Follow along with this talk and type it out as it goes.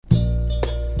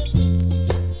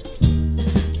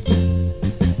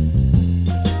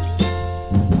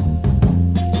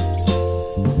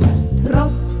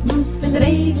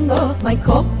mijn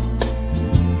kop.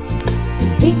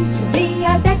 Ik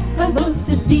via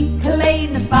dekkelbosse zie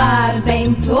kleine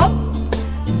paarden top.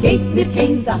 Geef mir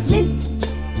geen zacht lid,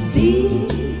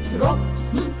 die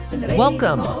droppens van regen.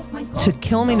 Welcome to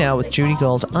Kill Me Now with Judy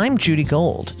Gold. I'm Judy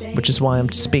Gold, which is why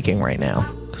I'm speaking right now,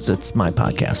 because it's my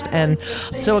podcast. And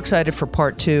I'm so excited for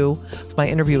part 2 of my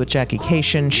interview with Jackie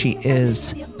Kashian. She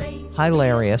is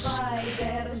hilarious.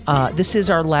 This is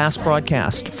our last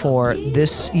broadcast for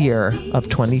this year of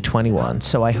 2021.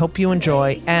 So I hope you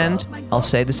enjoy. And I'll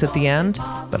say this at the end,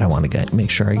 but I want to make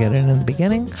sure I get it in the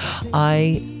beginning.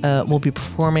 I will be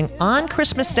performing on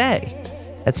Christmas Day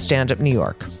at Stand Up New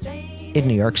York in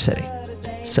New York City.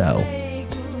 So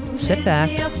sit back,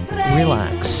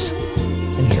 relax,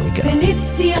 and here we go.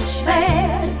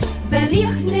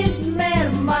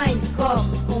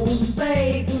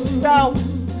 So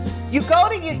you go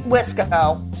to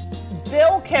Wisco.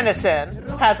 Bill Kinnison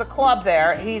has a club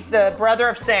there. He's the brother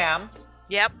of Sam.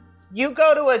 Yep. You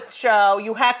go to a show,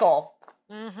 you heckle.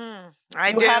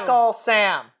 Mm-hmm. You heckle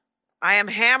Sam. I am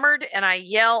hammered and I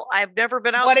yell. I've never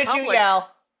been out What in did public. you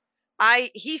yell?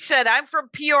 He said, I'm from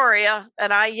Peoria,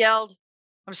 and I yelled,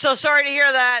 I'm so sorry to hear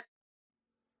that.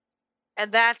 And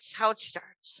that's how it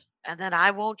starts. And then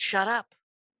I won't shut up,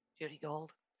 Judy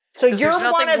Gold. So you're there's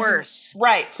one nothing of worse.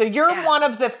 Right. So you're one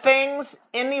of the things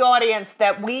in the audience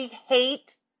that we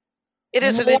hate. It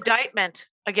is an indictment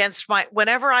against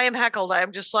whenever I am heckled,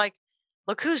 I'm just like,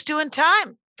 look who's doing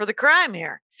time for the crime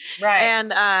here. Right. And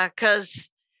because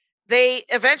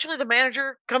eventually the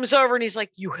manager comes over and he's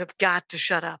like, you have got to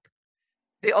shut up.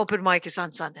 The open mic is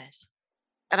on Sundays.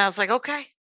 And I was like, okay.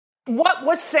 What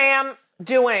was Sam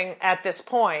doing at this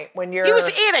point when you're... He was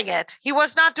eating it. He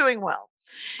was not doing well.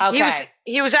 Okay.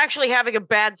 He was actually having a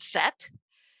bad set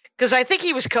because I think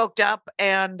he was coked up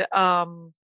and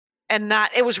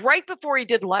not. It was right before he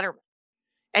did Letterman,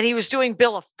 and he was doing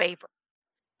Bill a favor,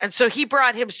 and so he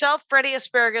brought himself, Freddie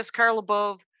Asparagus, Carl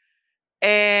LeBove,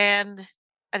 and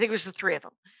I think it was the three of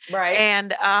them, right?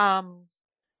 And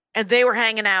they were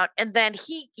hanging out, and then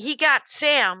he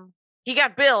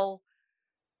got Bill,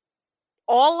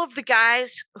 all of the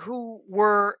guys who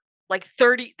were like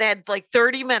 30, they had like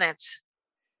 30 minutes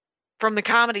from the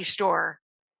Comedy Store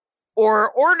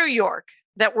or New York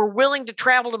that were willing to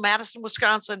travel to Madison,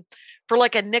 Wisconsin for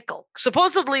like a nickel.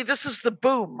 Supposedly this is the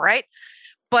boom, right?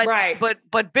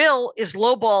 But Bill is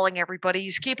lowballing everybody.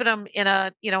 He's keeping them in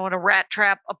a rat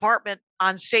trap apartment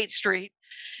on State Street.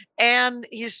 And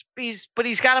he's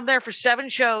got them there for 7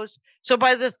 shows. So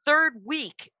by the 3rd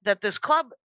week that this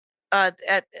club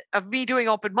of me doing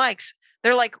open mics,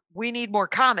 they're like, we need more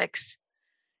comics.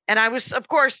 And I was, of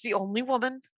course, the only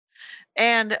woman.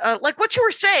 And like what you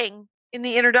were saying in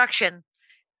the introduction,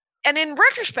 and in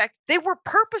retrospect, they were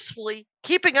purposefully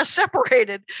keeping us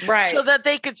separated, right? So that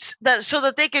they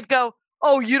could go,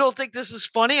 oh, you don't think this is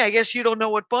funny? I guess you don't know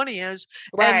what funny is,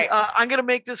 right? And I'm going to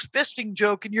make this fisting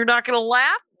joke, and you're not going to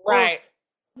laugh, right?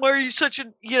 Why are you such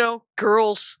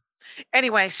girls?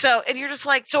 Anyway, and you're just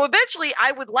like, so eventually,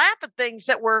 I would laugh at things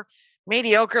that were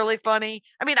mediocrely funny.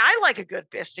 I mean, I like a good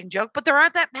fisting joke, but there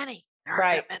aren't that many.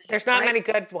 Right. There's not many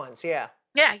good ones. Yeah.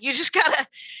 Yeah. You just gotta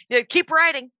keep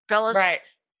writing, fellas. Right.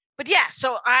 But yeah,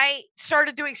 so I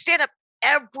started doing stand-up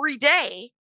every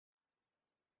day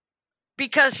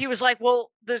because he was like,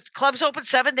 well, the club's open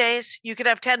 7 days. You could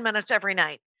have 10 minutes every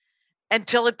night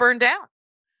until it burned down.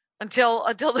 Until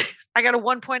I got a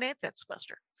 1.8 that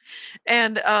semester.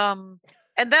 And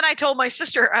then I told my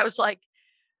sister, I was like,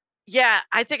 yeah,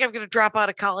 I think I'm going to drop out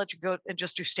of college and go and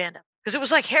just do stand-up. Because it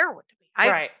was like heroin to me.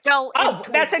 I fell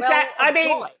into that's exactly. I mean,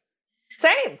 joy.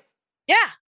 Same. Yeah,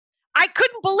 I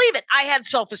couldn't believe it. I had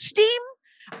self-esteem.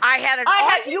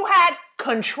 You had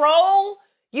control.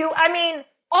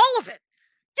 All of it.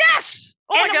 Yes.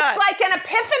 Oh my God. And it was like an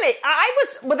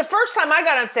epiphany. The first time I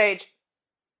got on stage,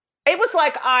 it was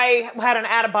like I had an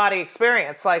out-of-body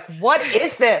experience. Like, what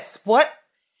is this? How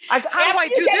do I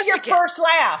do this your again? First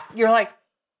laugh, you're like,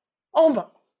 oh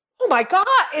my God,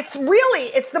 it's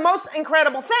the most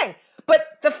incredible thing.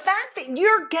 But the fact that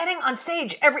you're getting on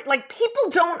stage people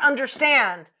don't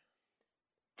understand.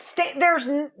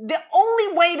 The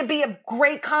only way to be a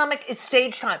great comic is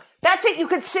stage time. That's it. You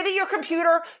could sit at your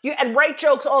computer and write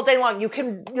jokes all day long. You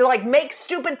can make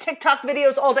stupid TikTok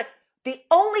videos all day. The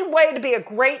only way to be a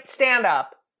great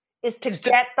stand-up is to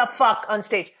get the fuck on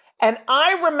stage. And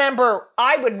I remember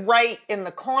I would write in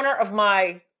the corner of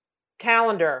my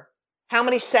calendar how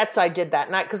many sets I did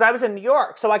that night, because I was in New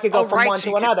York, so I could go from one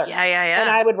to another. Yeah. And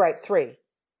I would write 3,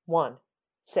 1,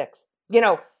 6,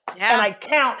 and I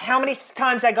count how many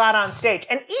times I got on stage.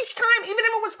 And each time, even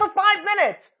if it was for 5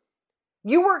 minutes,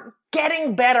 you were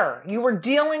getting better. You were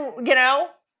dealing,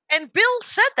 And Bill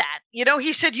said that,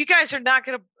 he said, you guys are not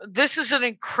going to, this is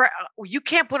you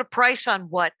can't put a price on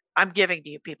what I'm giving to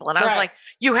you people. And I was like,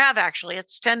 you have actually,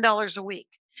 it's $10 a week.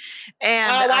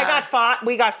 And I got 5.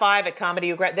 We got 5 at Comedy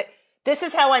U Grand. This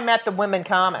is how I met the women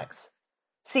comics.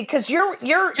 See, because you're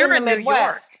in the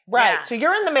Midwest. Right. Yeah. So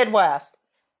you're in the Midwest.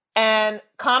 And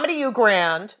Comedy U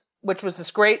Grand, which was this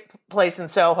great place in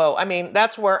Soho. I mean,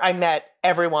 that's where I met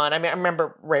everyone. I mean, I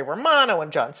remember Ray Romano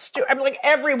and Jon Stewart. I mean, like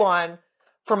everyone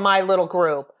from my little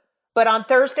group. But on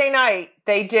Thursday night,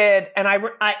 they did, and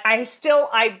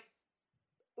I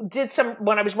did some,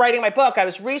 when I was writing my book, I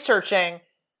was researching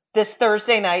this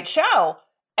Thursday night show.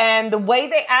 And the way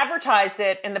they advertised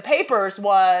it in the papers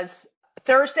was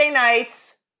Thursday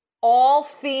nights, all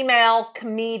female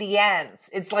comedians.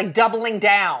 It's like doubling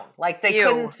down. Like they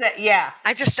couldn't say, yeah.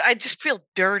 I just feel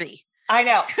dirty. I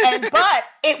know. But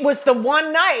it was the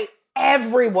one night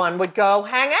everyone would go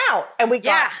hang out. And we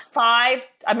got I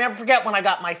never forget when I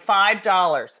got my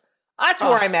 $5. That's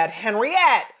where I met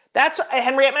Henriette. That's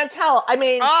Henriette Mantel. I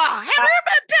mean. Henriette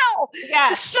Mantel.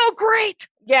 Yes. It's so great.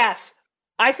 Yes.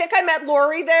 I think I met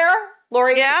Lori there.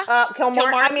 Lori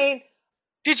Kilmore. I mean.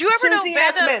 Did you ever Susie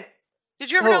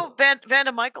know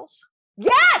Vanda Michaels?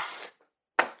 Yes!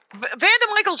 Vanda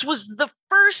Michaels was the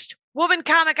first woman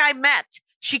comic I met.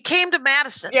 She came to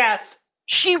Madison. Yes.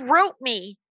 She wrote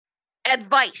me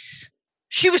advice.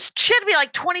 She had to be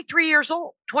like 24 years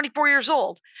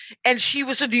old. And she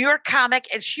was a New York comic,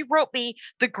 and she wrote me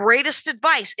the greatest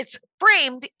advice. It's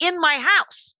framed in my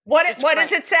house. What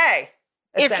does it say?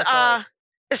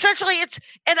 Essentially it's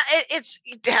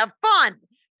to have fun,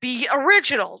 be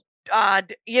original,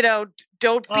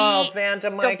 don't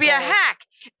be a hack.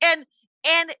 And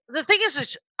the thing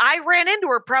is I ran into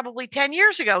her probably 10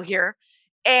 years ago here.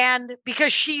 And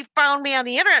because she found me on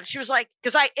the internet, she was like,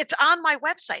 it's on my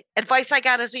website, advice I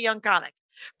got as a young comic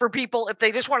for people. If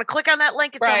they just want to click on that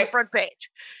link, it's on the front page.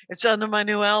 It's under my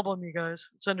new album, you guys.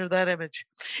 It's under that image.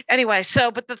 Anyway.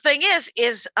 But the thing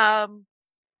is I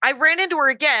ran into her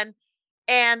again,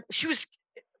 and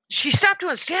she stopped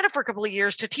doing stand-up for a couple of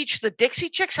years to teach the Dixie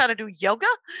Chicks how to do yoga.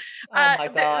 Oh my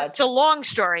God. It's a long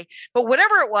story, but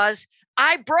whatever it was,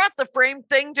 I brought the frame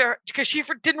thing to her because she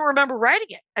didn't remember writing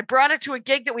it. I brought it to a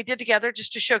gig that we did together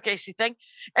just to showcase the thing.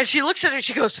 And she looks at it and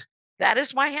she goes, that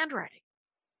is my handwriting.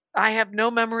 I have no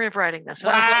memory of writing this.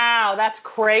 And wow, that's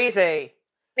crazy.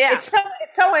 Yeah. It's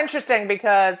so interesting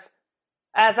because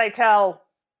as I tell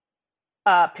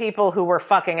people who were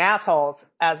fucking assholes,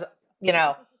 as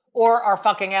or are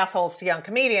fucking assholes to young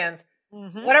comedians,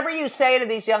 whatever you say to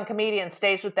these young comedians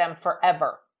stays with them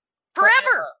forever.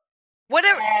 Forever.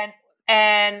 Whatever.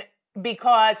 And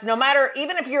because no matter,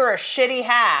 even if you're a shitty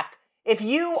hack, if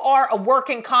you are a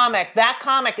working comic, that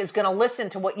comic is going to listen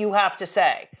to what you have to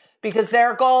say because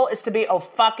their goal is to be a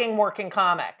fucking working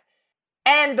comic.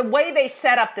 And the way they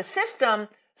set up the system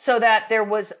so that there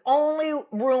was only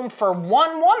room for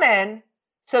one woman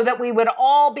so that we would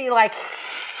all be like,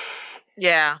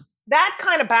 yeah. That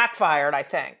kind of backfired, I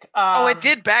think. It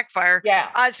did backfire. Yeah.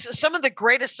 Some of the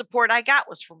greatest support I got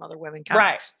was from other women comics.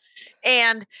 Right.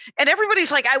 And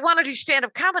everybody's like, I want to do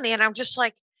stand-up comedy. And I'm just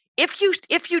like, if you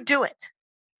do it,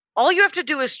 all you have to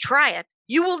do is try it.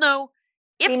 You will know,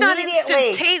 if not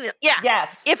instantaneously. Yeah.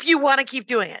 Yes. If you want to keep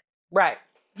doing it. Right.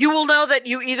 You will know that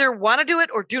you either want to do it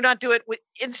or do not do it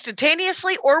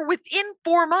instantaneously or within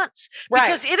 4 months. Right.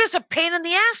 Because it is a pain in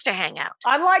the ass to hang out.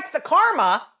 Unlike the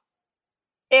karma,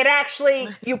 it actually,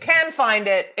 you can find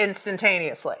it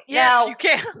instantaneously. Yes, now, you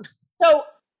can. So,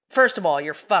 first of all,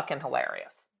 you're fucking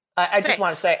hilarious. I just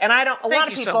want to say, and a lot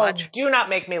of people do not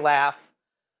make me laugh.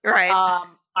 Right.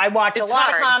 I watch a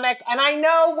lot of comic, and I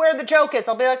know where the joke is.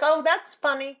 I'll be like, oh, that's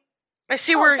funny. I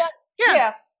see where,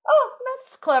 yeah. Oh,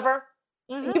 that's clever.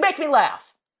 Mm-hmm. You make me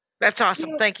laugh. That's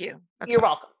awesome. Thank you. You're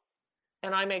welcome.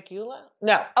 And I make you laugh?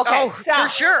 No. Okay. For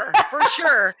sure. For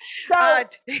sure. No,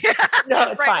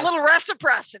 it's fine. A little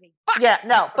reciprocity. Fuck. Yeah,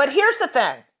 no. But here's the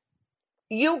thing.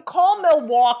 You call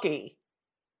Milwaukee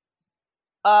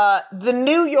the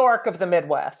New York of the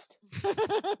Midwest.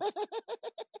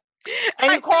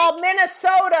 And you call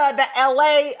Minnesota the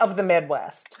LA of the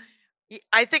Midwest.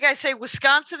 I think I say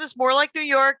Wisconsin is more like New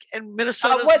York and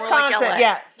Minnesota is more like LA.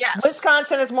 Yeah. Yes.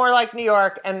 Wisconsin is more like New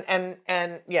York and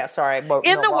yeah, sorry. In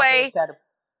the way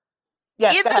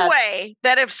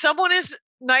that if someone is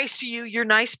nice to you, you're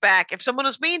nice back. If someone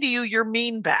is mean to you, you're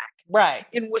mean back. Right.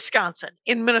 In Wisconsin.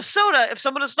 In Minnesota, if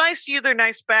someone is nice to you, they're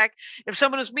nice back. If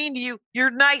someone is mean to you,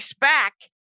 you're nice back,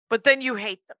 but then you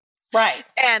hate them. Right.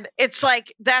 And it's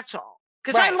like, that's all.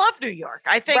 Because I love New York.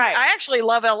 I think I actually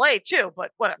love LA too,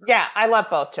 but whatever. Yeah, I love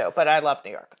both too, but I love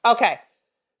New York. Okay.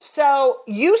 So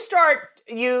you start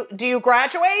do you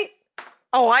graduate?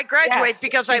 Oh, I graduate Yes,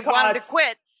 because I wanted to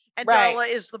quit. And right. Darla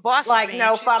is the boss Like, of me.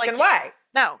 no She's fucking way.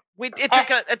 No,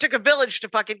 it took a village to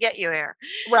fucking get you here.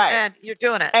 Right. And you're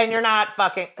doing it. And you're not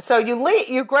fucking. So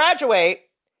you graduate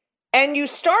and you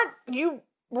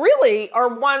really are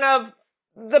one of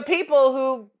the people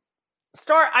who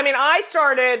I mean, I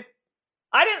didn't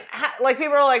like,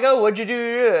 people are like, oh, what'd you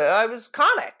do? I was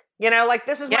comic, like,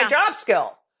 this is my job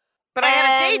skill. But I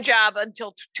had a day job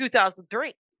until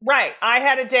 2003. Right. I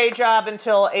had a day job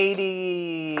until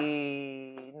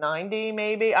 80, 90,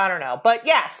 maybe. I don't know. But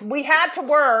yes, we had to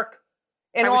work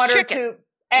in order to,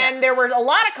 and there were a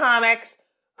lot of comics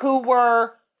who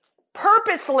were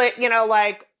purposely,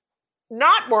 like,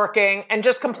 not working and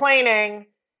just complaining.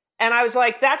 And I was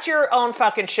like, that's your own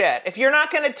fucking shit. If you're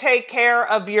not going to take care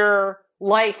of your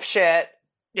life shit.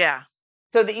 Yeah.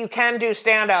 So that you can do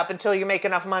stand-up until you make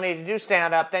enough money to do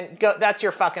stand-up, then that's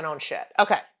your fucking own shit.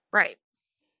 Okay. Right.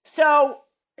 So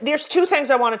there's two things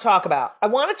I want to talk about. I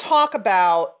want to talk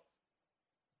about,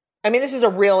 I mean, this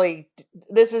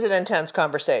is an intense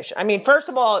conversation. I mean, first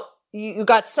of all, you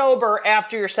got sober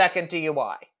after your second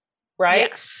DUI,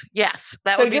 right? Yes.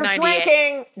 That would be 98. So you're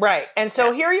drinking, right. And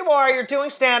so here you are, you're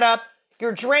doing stand-up,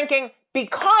 you're drinking,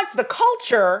 because the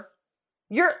culture,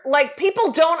 you're like,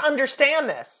 people don't understand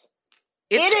this.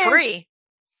 It's free.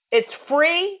 It's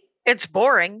free. It's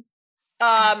boring.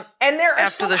 And there are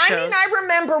after the shows. I mean, I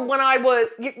remember when I was,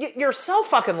 you're so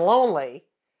fucking lonely.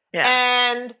 Yeah.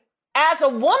 And as a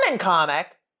woman comic,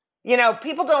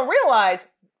 people don't realize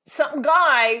some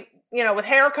guy, with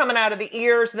hair coming out of the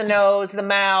ears, the nose, the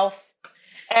mouth,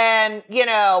 and,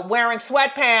 wearing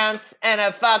sweatpants and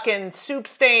a fucking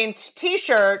soup-stained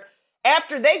t-shirt,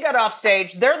 after they got off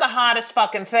stage, they're the hottest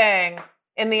fucking thing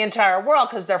in the entire world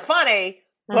because they're funny.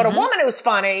 But a woman who's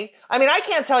funny, I mean, I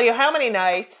can't tell you how many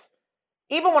nights,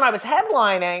 even when I was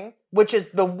headlining, which is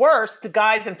the worst, the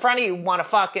guys in front of you want to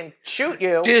fucking shoot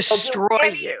you. Destroy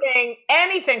you.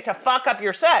 Anything to fuck up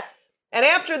your set. And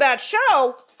after that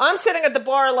show, I'm sitting at the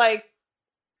bar like,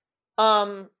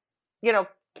 can I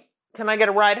get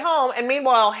a ride home? And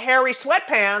meanwhile, hairy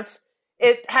sweatpants,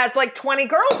 it has like 20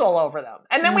 girls all over them.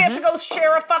 And then we have to go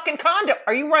share a fucking condo.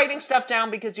 Are you writing stuff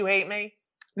down because you hate me?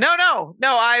 No.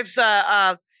 I've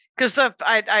because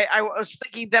I was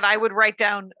thinking that I would write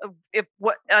down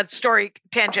a story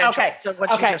tangential. Okay, to what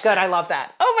you okay, just good. said. I love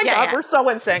that. Oh my God, we're so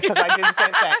in sync because I do the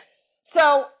same thing.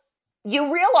 So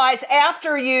you realize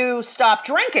after you stop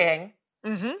drinking,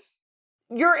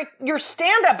 your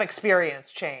stand-up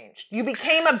experience changed. You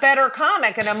became a better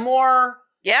comic and a more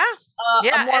but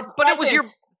it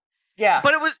was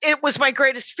but it was my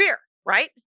greatest fear, right?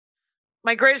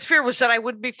 My greatest fear was that I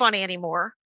wouldn't be funny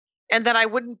anymore, and that I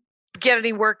wouldn't get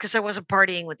any work because I wasn't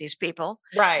partying with these people.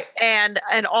 Right. And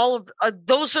all of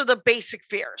those are the basic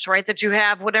fears, right? That you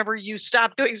have whenever you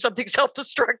stop doing something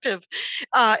self-destructive.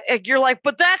 And you're like,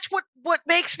 but that's what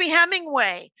makes me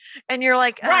Hemingway. And you're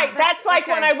like, right. That's like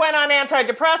when I went on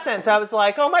antidepressants, I was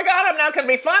like, oh my God, I'm not going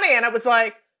to be funny. And it was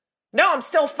like, no, I'm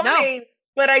still funny,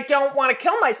 but I don't want to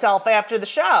kill myself after the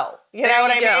show. You know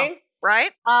what I mean?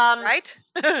 Right. Right.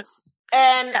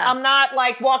 And I'm not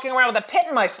like walking around with a pit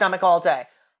in my stomach all day.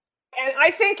 And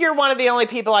I think you're one of the only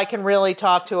people I can really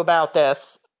talk to about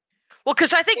this. Well,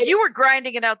 because I think you were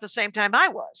grinding it out the same time I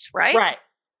was, right? Right.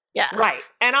 Yeah. Right.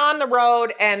 And on the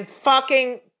road and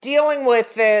fucking dealing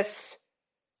with this,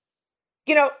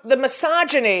 the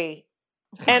misogyny,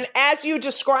 and as you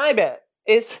describe it,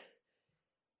 it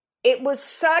was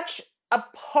such a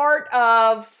part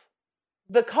of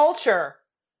the culture.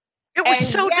 It was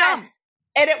so dumb.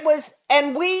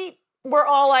 And we were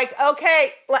all like,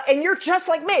 okay, and you're just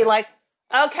like me, like,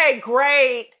 okay,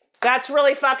 great. That's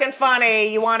really fucking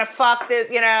funny. You want to fuck this,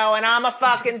 and I'm a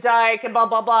fucking dyke and blah,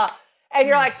 blah, blah. And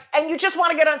you're like, and you just want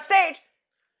to get on stage.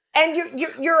 And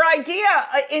your idea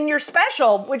in your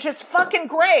special, which is fucking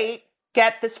great,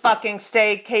 get this fucking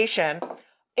staycation.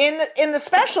 In the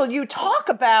special, you talk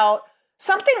about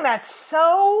something that's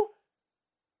so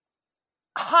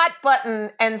hot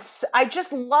button, and I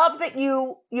just love that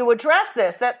you address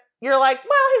this, that you're like,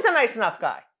 well, he's a nice enough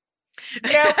guy.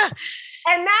 And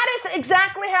that is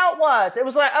exactly how it was. It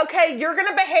was like, okay, you're going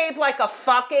to behave like a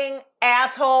fucking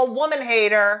asshole woman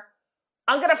hater.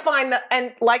 I'm going to find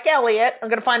and like Elliot, I'm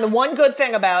going to find the one good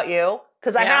thing about you,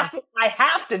 because I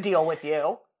have to deal with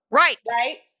you. Right.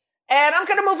 Right. And I'm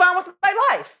going to move on with my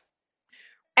life.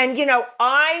 And,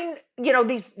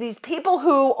 these people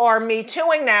who are Me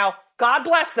Tooing now, God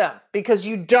bless them, because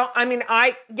you don't,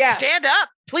 Stand up.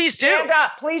 Please do. Stand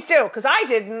up. Please do. Because I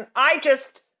didn't. I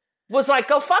just was like,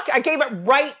 go fuck it. I gave it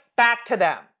right back to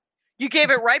them. You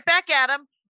gave it right back at them.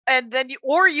 and then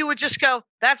you would just go,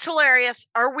 that's hilarious.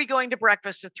 Are we going to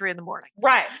breakfast at 3 a.m?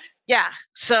 Right. Yeah.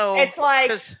 So it's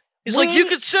like, he's like, you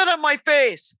could sit on my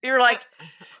face. You're like,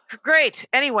 great.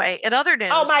 Anyway, in other news.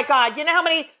 Oh my God. You know how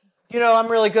many, I'm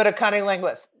really good at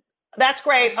cunnilingus. That's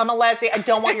great. I'm a lesbian. I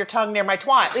don't want your tongue near my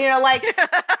twat.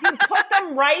 You put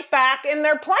them right back in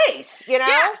their place,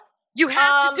 Yeah. You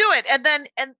have to do it. And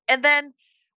then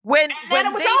when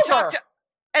it was they over.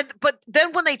 but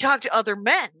then when they talk to other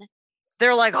men,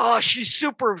 they're like, oh, she's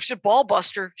a ball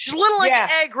buster. She's a little like an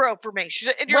aggro for me.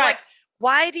 And you're like,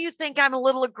 why do you think I'm a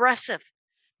little aggressive?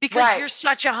 Because you're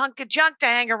such a hunk of junk to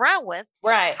hang around with.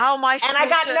 Right. How am I supposed to?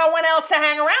 And I got no one else to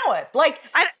hang around with. Like,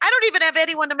 I don't even have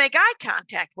anyone to make eye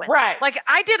contact with. Right. Like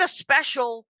I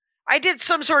did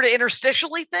some sort of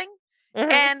interstitially thing. Mm-hmm.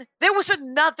 And there was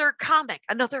another comic,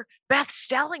 Beth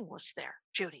Stelling was there,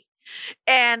 Judy.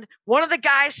 And one of the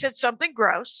guys said something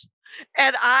gross.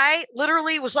 And I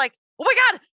literally was like, oh my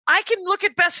God, I can look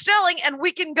at Beth Stelling and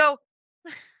we can go,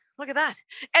 look at that.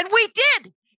 And we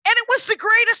did. And it was the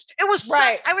greatest. It was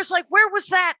I was like, where was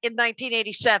that in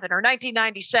 1987 or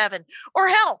 1997 or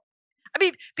hell? I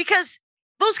mean, because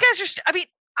those guys are,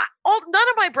 none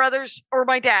of my brothers or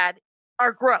my dad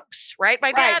are gross, right?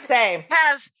 My dad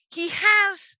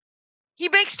he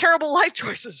makes terrible life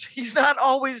choices. He's not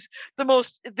always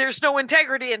there's no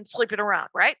integrity in sleeping around,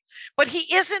 right? But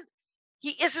he isn't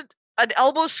an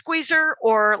elbow squeezer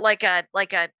or like a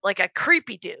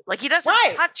creepy dude. Like he doesn't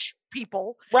touch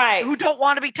people who don't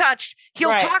want to be touched.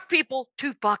 He'll talk people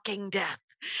to fucking death.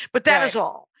 But that is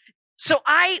all. So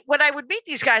when I would meet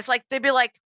these guys, like they'd be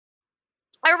like,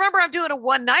 I remember I'm doing a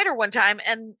one-nighter one time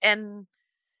and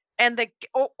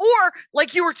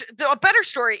like you were a better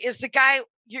story is the guy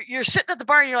you're sitting at the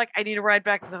bar and you're like, I need a ride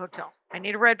back to the hotel. And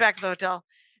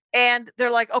they're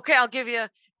like, okay, I'll give you.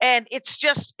 And it's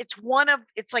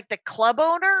like the club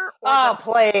owner.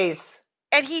 Please.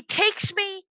 And he takes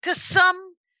me to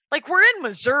like we're in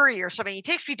Missouri or something. He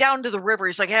takes me down to the river.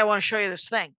 He's like, hey, I want to show you this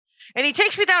thing. And he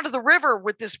takes me down to the river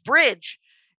with this bridge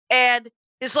and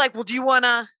is like, well, would you want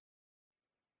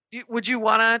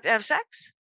to have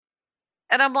sex?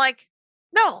 And I'm like,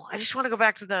 no, I just want to go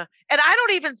back and I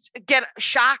don't even get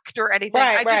shocked or anything.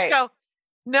 I just go,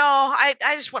 no, I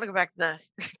just want to go back to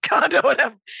the condo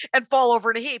and fall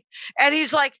over in a heap. And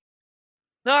he's like,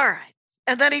 all right.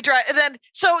 And then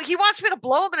so he wants me to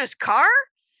blow him in his car.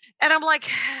 And I'm like,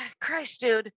 Christ,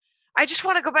 dude, I just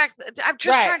want to go back. I'm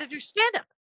just trying to do stand-up.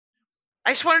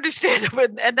 I just want to do stand-up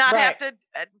and not have to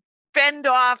fend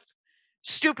off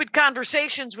stupid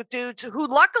conversations with dudes who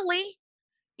luckily,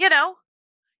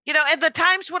 and the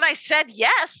times when I said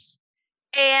yes,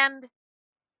 and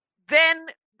then,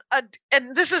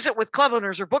 and this isn't with club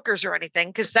owners or bookers or anything,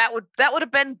 because that would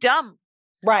have been dumb,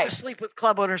 to sleep with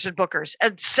club owners and bookers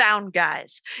and sound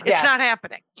guys. It's not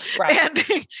happening, and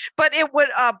but it would,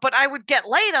 but I would get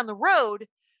laid on the road,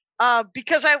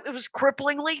 because it was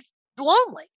cripplingly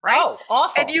lonely, right? Oh,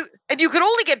 awful! And you could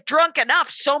only get drunk enough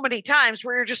so many times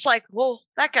where you're just like, well,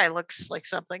 that guy looks like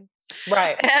something,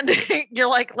 right? And you're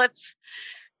like, let's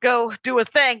go do a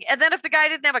thing. And then if the guy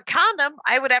didn't have a condom,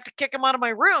 I would have to kick him out of my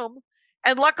room.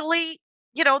 And luckily,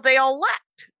 they all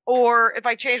left. Or if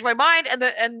I changed my mind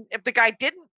and if the guy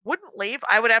wouldn't leave,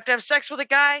 I would have to have sex with a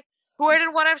guy who I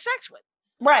didn't want to have sex with.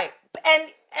 Right.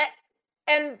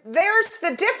 And there's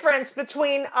the difference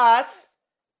between us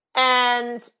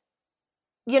and,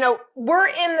 we're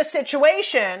in the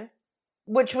situation,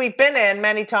 which we've been in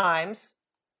many times.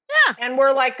 Yeah. And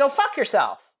we're like, go fuck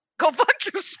yourself. Go fuck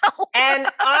yourself. And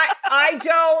I'm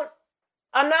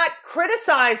not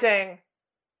criticizing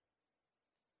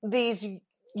these,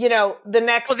 the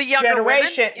next the younger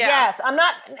generation. Women? Yeah. Yes. I'm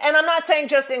not saying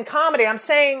just in comedy. I'm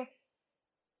saying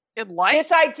in life.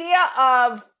 This idea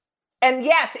of, and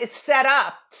yes, it's set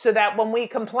up so that when we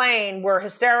complain, we're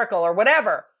hysterical or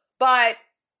whatever, but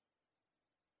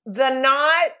the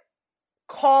not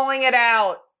calling it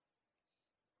out,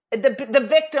 the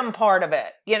victim part of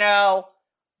it,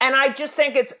 and I just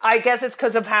think I guess it's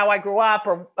because of how I grew up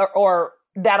or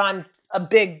that I'm a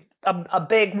big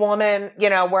woman,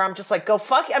 where I'm just like, go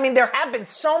fuck. I mean, there have been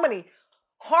so many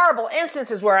horrible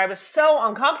instances where I was so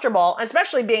uncomfortable,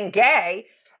 especially being gay.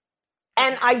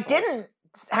 And I didn't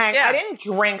I didn't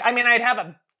drink. I mean, I'd have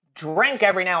a drink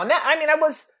every now and then. I mean,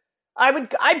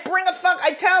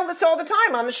 I tell this all the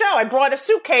time on the show. I brought a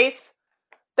suitcase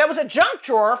that was a junk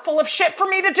drawer full of shit for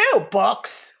me to do.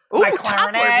 Books, my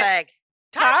clarinet.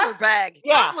 Toddler bag.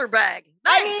 Toddler bag.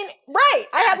 Nice. I mean, right.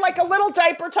 I had like a little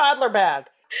diaper toddler bag.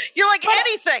 You're like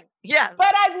anything. Yes.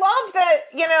 But I love that,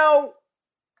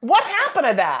 what happened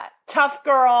to that? Tough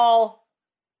girl.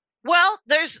 Well,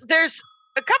 there's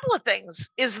a couple of things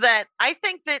is that I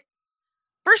think that,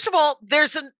 first of all,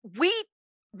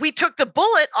 we took the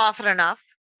bullet often enough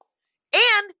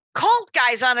and called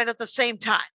guys on it at the same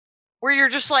time, where you're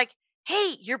just like,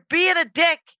 hey, you're being a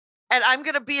dick, and I'm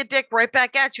going to be a dick right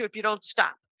back at you if you don't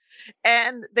stop.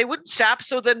 And they wouldn't stop,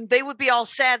 so then they would be all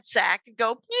sad sack and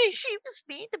go, hey, she was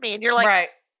mean to me. And you're like, right.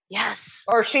 Yes.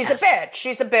 Or she's a bitch.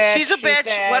 She's a bitch. She's a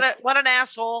bitch. What an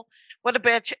asshole. What a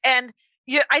bitch. And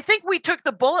I think we took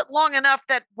the bullet long enough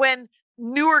that when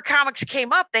newer comics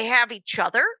came up, they have each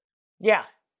other. Yeah.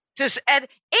 And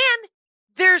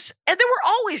there were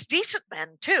always decent men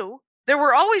too. There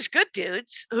were always good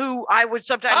dudes who I would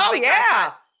sometimes make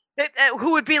eye contact,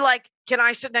 who would be like, can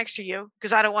I sit next to you?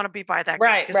 Because I don't want to be by that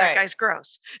guy because that guy's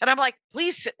gross. And I'm like,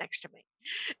 please sit next to me.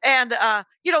 And,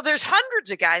 there's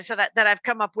hundreds of guys that I've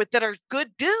come up with that are good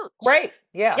dudes. Right.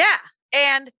 Yeah. Yeah.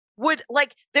 And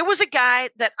there was a guy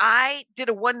that I did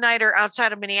a one-nighter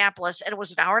outside of Minneapolis, and it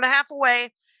was an hour and a half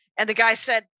away. And the guy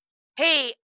said,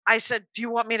 hey, I said, do you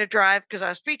want me to drive? Because I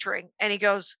was featuring. And he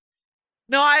goes,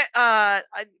 no,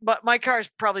 but my car is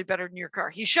probably better than your car.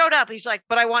 He showed up. He's like,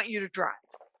 but I want you to drive.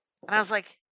 And I was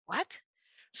like, what?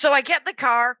 So I get in the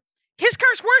car. His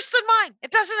car's worse than mine.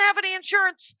 It doesn't have any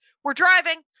insurance. We're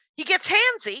driving. He gets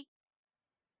handsy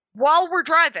while we're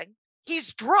driving.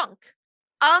 He's drunk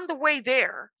on the way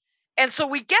there. And so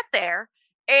we get there,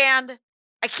 and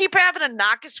I keep having to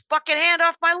knock his fucking hand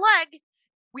off my leg.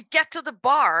 We get to the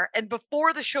bar, and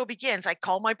before the show begins, I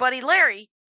call my buddy Larry,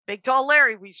 Big Tall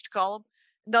Larry, we used to call him,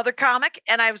 another comic.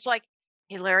 And I was like,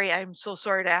 hey, Larry, I'm so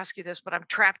sorry to ask you this, but I'm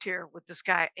trapped here with this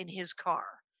guy in his car.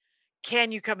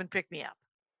 Can you come and pick me up?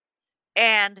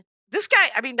 And this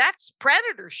guy, I mean, that's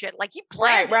predator shit. Like, he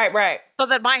planned right. so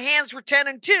that my hands were 10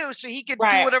 and 2 so he could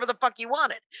do whatever the fuck he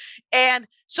wanted. And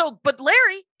so, but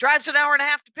Larry drives an hour and a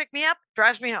half to pick me up,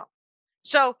 drives me home.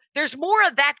 So there's more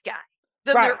of that guy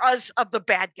than there is of the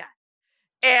bad guy.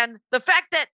 And the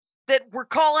fact that we're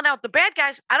calling out the bad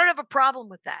guys, I don't have a problem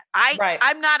with that.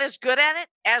 I'm not as good at it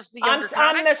as the younger comics.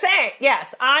 I'm the same.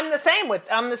 Yes, I'm the same. But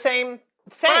I'm psyched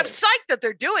that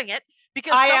they're doing it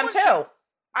because I am too.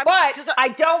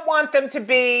 I don't want them to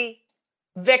be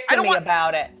victimy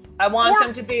about it. I want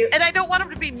them to be... And I don't want them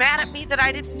to be mad at me that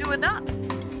I didn't do enough.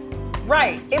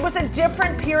 Right. It was a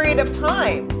different period of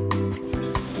time.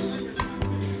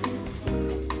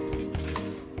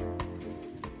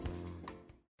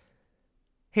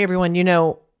 Hey, everyone.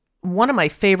 One of my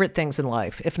favorite things in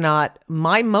life, if not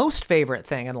my most favorite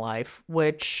thing in life,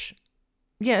 which,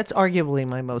 it's arguably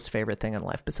my most favorite thing in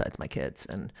life besides my kids,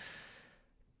 and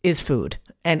is food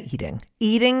and eating.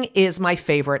 Eating is my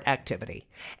favorite activity.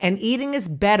 And eating is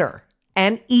better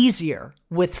and easier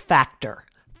with Factor.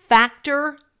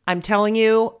 Factor, I'm telling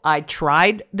you, I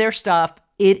tried their stuff.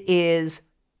 It is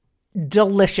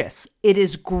delicious. It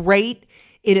is great.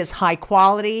 It is high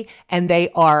quality. And they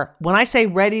are, when I say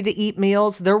ready to eat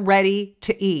meals, they're ready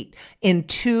to eat in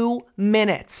 2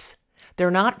 minutes. They're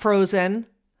not frozen.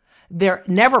 They're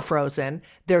never frozen.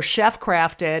 They're chef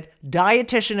crafted,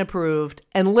 dietitian approved,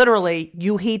 and literally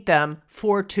you heat them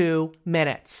for 2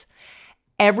 minutes.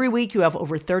 Every week you have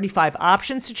over 35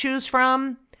 options to choose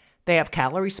from. They have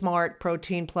Calorie Smart,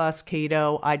 Protein Plus,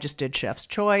 Keto. I just did Chef's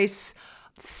Choice.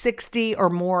 60 or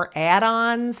more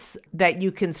add-ons that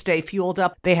you can stay fueled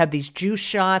up. They had these juice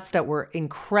shots that were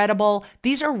incredible.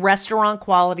 These are restaurant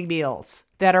quality meals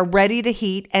that are ready to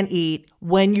heat and eat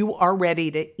when you are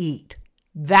ready to eat.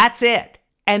 That's it.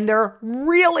 And they're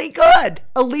really good.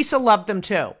 Elisa loved them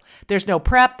too. There's no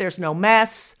prep. There's no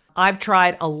mess. I've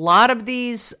tried a lot of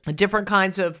these different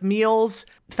kinds of meals.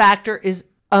 Factor is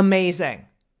amazing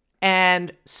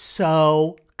and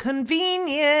so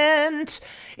convenient.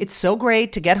 It's so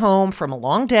great to get home from a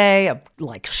long day of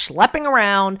like schlepping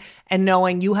around and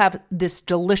knowing you have this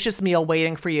delicious meal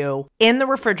waiting for you in the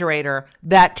refrigerator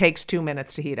that takes 2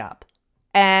 minutes to heat up.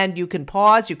 And you can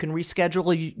pause, you can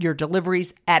reschedule your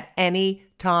deliveries at any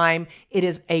time. It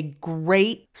is a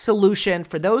great solution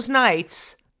for those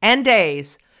nights and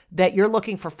days that you're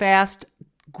looking for fast,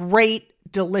 great,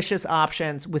 delicious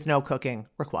options with no cooking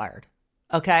required.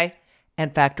 Okay?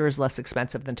 And Factor is less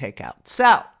expensive than takeout.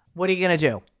 So, what are you going to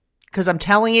do? Because I'm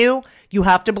telling you, you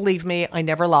have to believe me. I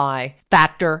never lie.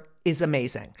 Factor is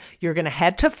amazing. You're going to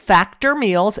head to Factor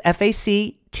Meals,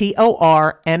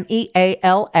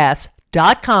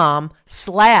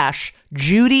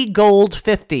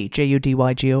 FactorMeals.com/JudyGold50,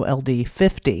 JudyGold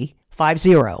 50,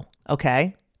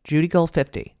 okay?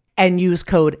 JudyGold50. And use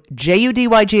code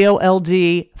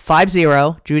JudyGold50,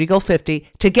 JudyGold50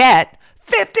 to get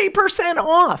 50%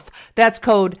 off. That's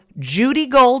code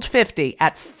JudyGold50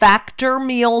 at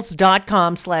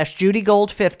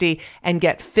factormeals.com/JudyGold50 and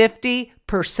get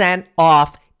 50%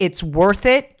 off. It's worth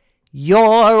it.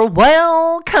 You're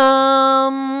welcome.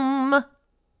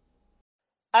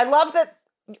 I love that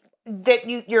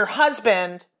your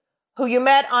husband, who you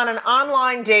met on an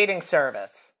online dating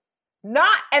service,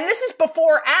 and this is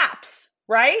before apps,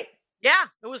 right? Yeah,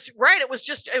 it was right. It was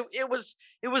just it was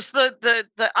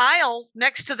the aisle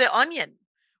next to the Onion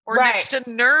or next to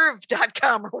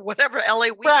nerve.com or whatever, LA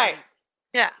Weekly. Right.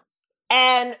 Yeah.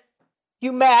 And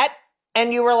you met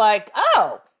and you were like,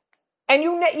 "Oh." And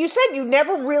you said you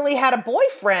never really had a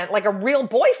boyfriend, like a real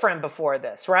boyfriend before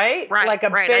this, right? Right. Like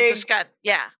I just got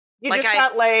You like just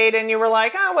got laid and you were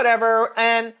like, "Oh, whatever."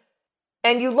 And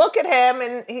you look at him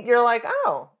and you're like,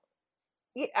 "Oh."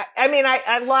 I mean,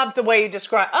 I love the way you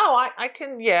describe. Oh, I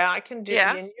can do. Yeah.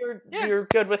 And you're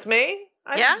good with me.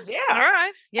 Yeah. All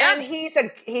right. Yeah. And he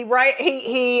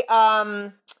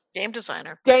game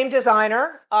designer,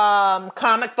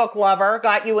 comic book lover,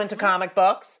 got you into comic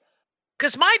books.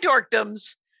 Because my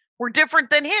dorkdoms were different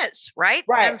than his, right?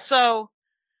 Right. And so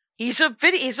he's a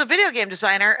video game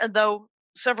designer, and though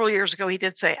several years ago he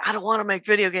did say, "I don't want to make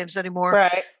video games anymore.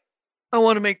 Right. I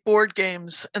want to make board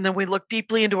games." And then we looked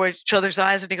deeply into each other's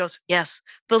eyes and he goes, "Yes,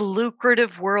 the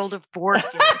lucrative world of board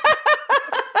games."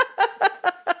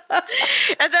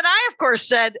 And then I, of course,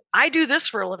 said, "I do this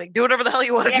for a living. Do whatever the hell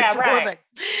you want to do for a living."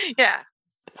 Yeah.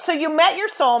 So you met your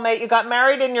soulmate. You got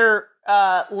married in your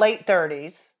late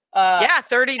 30s.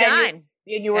 39.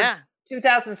 And you were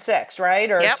 2006,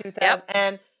 right? Or yep, 2000. Yep.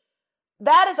 And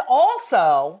that is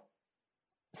also,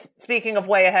 speaking of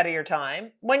way ahead of your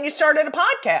time, when you started a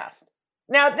podcast.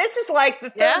 Now, this is like the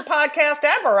third podcast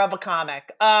ever of a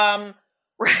comic. Right.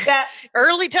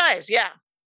 Early ties, yeah.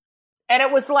 And it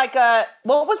was like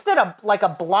what was it? Like a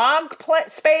blog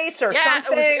space or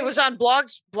something? It was on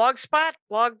Blogspot,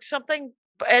 blog something.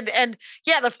 And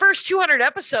the first 200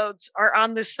 episodes are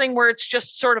on this thing where it's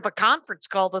just sort of a conference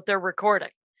call that they're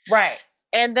recording. Right.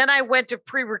 And then I went to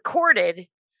pre-recorded.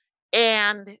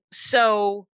 And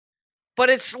so,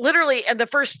 but it's literally, and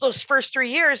those first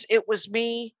 3 years, it was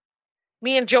me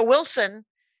and Joe Wilson.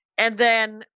 And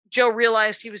then Joe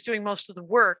realized he was doing most of the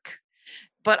work,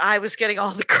 but I was getting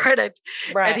all the credit.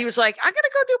 Right. And he was like, "I'm going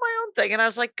to go do my own thing." And I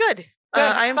was like, good.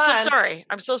 I am so sorry.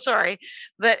 I'm so sorry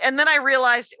that. And then I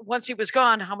realized once he was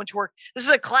gone, how much work. This is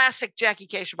a classic Jackie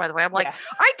Kashian, by the way. I'm like,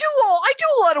 I do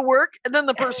a lot of work. And then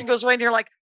the person goes away and you're like,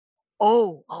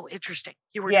 oh, interesting.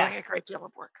 You were doing a great deal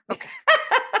of work. Okay.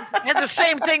 And the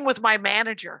same thing with my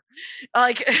manager.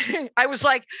 Like, I was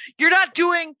like, you're not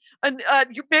doing,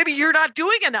 maybe you're not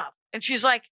doing enough. And she's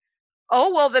like,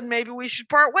 oh, well, then maybe we should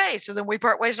part ways. So then we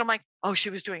part ways. And I'm like, oh, she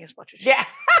was doing as much as she was.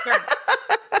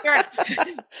 Fair enough.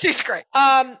 She's great.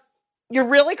 You're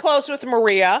really close with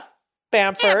Maria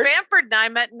Bamford. Yeah, Bamford and I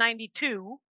met in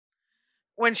 92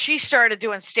 when she started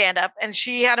doing stand-up, and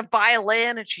she had a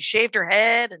violin and she shaved her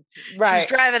head, and she was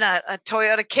driving a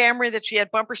Toyota Camry that she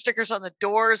had bumper stickers on the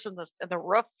doors and the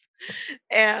roof.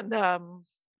 And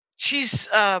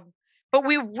but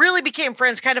we really became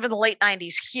friends kind of in the late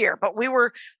 90s here, but we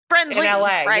were friendly in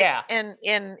LA, right?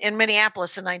 In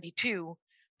Minneapolis in 92.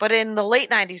 But in the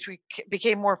late 90s, we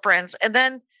became more friends. And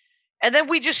then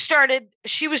we just started,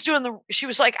 she was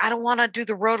like, I don't want to do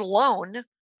the road alone.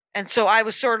 And so I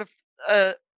was sort of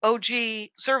OG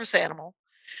service animal.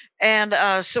 And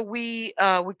so we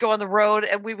would go on the road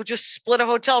and we would just split a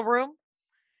hotel room,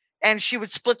 and she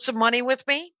would split some money with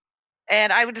me.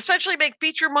 And I would essentially make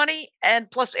feature money and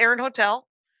plus air and hotel.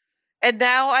 And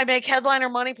now I make headliner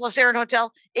money plus air and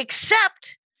hotel,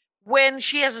 except when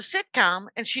she has a sitcom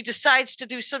and she decides to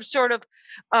do some sort of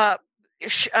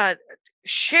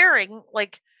sharing,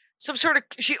 like some sort of,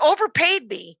 she overpaid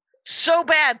me so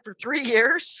bad for 3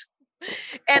 years.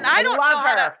 And I don't love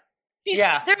know her.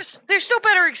 There's no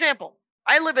better example.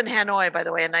 I live in Hanoi, by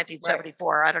the way, in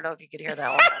 1974. Right. I don't know if you can hear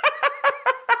that.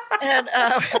 And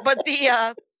but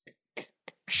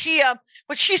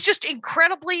she's just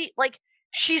incredibly, like,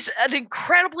 she's an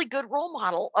incredibly good role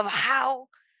model of how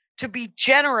to be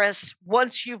generous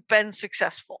once you've been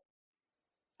successful.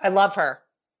 I love her.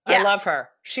 Yeah. I love her.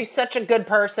 She's such a good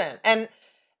person. And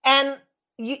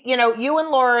you know, you and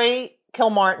Lori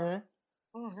Kilmartin,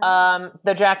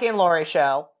 the Jackie and Lori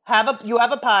show, you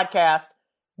have a podcast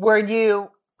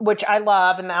which I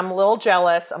love, and I'm a little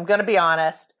jealous, I'm going to be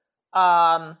honest,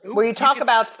 where you talk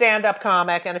about stand-up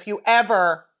comic, and if you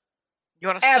ever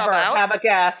have a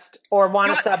guest or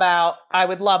want to sub out, I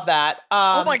would love that.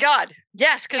 Oh my God.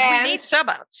 Yes, because we need sub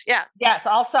outs. Yeah. Yes,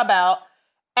 I'll sub out.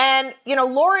 And, you know,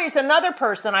 Lori's another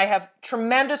person I have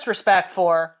tremendous respect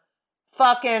for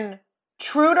fucking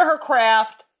true to her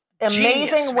craft, amazing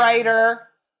Genius, man. writer.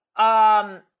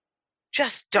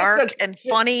 Just dark and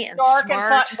funny and dark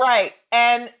smart. and fun, right?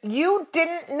 And you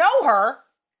didn't know her.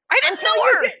 I didn't know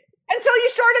her until you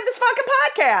started this fucking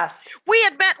podcast. We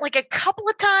had met like a couple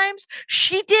of times.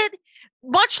 She did,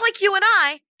 much like you and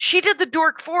I, she did the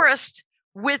Dork Forest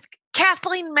with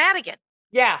Kathleen Madigan.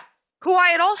 Yeah. Who I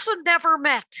had also never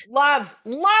met. Love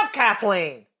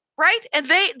Kathleen. Right? And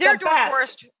their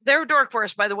Dork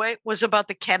Forest, by the way, was about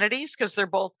the Kennedys, because they're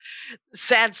both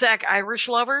sad sack Irish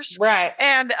lovers. Right.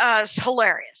 And it's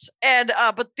hilarious. And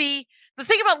but the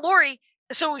thing about Lori,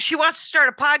 so she wants to start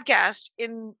a podcast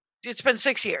it's been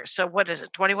 6 years. So what is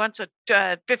it? 21? So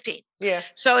 15. Yeah.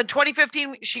 So in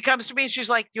 2015, she comes to me and she's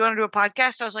like, "Do you want to do a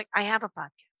podcast?" I was like, "I have a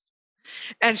podcast."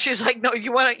 And she's like, "No,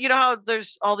 you want to, you know how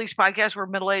there's all these podcasts where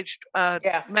middle-aged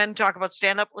men talk about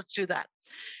stand-up? Let's do that.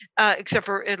 Except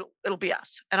for it'll be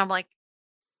us." And I'm like,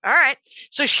 all right.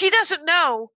 So she doesn't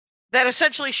know that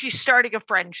essentially she's starting a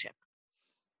friendship.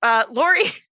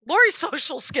 Lori's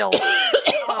social skills.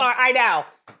 I know.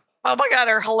 Oh my God,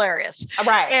 are hilarious.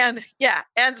 Right. And yeah.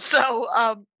 And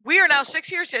so we are now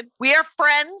 6 years in. We are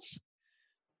friends.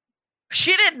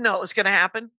 She didn't know it was going to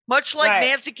happen, much like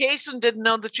Nancy Kashian didn't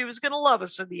know that she was going to love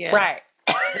us in the end. Right.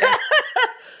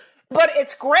 But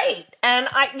it's great. And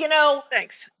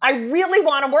thanks. I really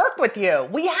want to work with you.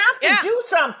 We have to do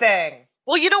something.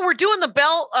 Well, we're doing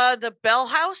the Bell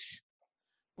House,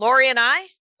 Lori and I,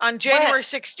 on January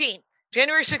 16th.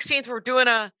 January 16th, we're doing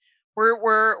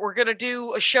we're going to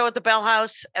do a show at the Bell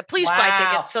House. Please buy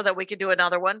tickets so that we can do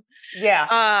another one.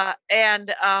 Yeah.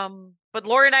 But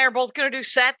Lori and I are both going to do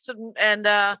sets and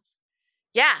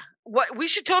what we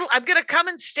should I'm going to come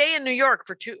and stay in New York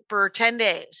for 10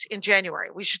 days in January.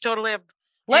 We should totally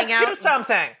let's do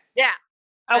something. Yeah.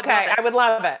 Okay. I would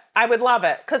love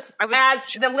it. Because as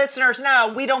the listeners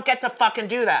know, we don't get to fucking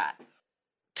do that.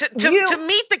 To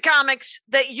meet the comics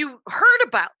that you heard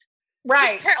about.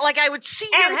 Right. Like I would see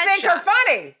your and think they're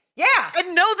funny. Yeah. I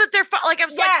know that they're like I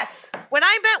was like when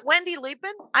I met Wendy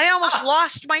Liebman, I almost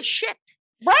lost my shit.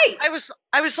 Right. I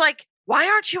was like, why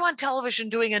aren't you on television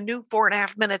doing a new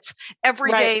 4.5 minutes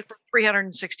every day for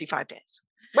 365 days?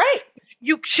 Right.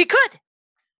 She could.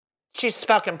 She's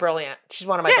fucking brilliant. She's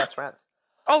one of my best friends.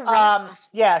 Oh, really?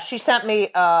 Yeah. She sent me.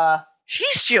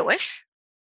 She's Jewish.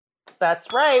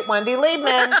 That's right, Wendy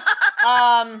Liebman.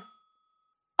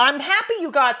 I'm happy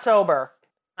you got sober.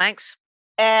 Thanks.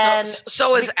 And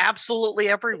so is absolutely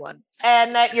everyone.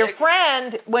 And that your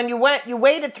friend, when you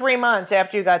waited 3 months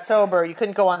after you got sober, you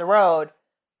couldn't go on the road,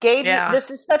 you, this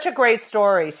is such a great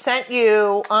story, sent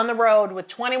you on the road with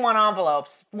 21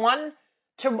 envelopes, one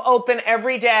to open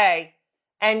every day.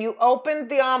 And you opened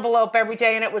the envelope every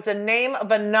day and it was a name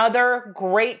of another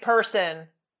great person.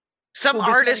 Some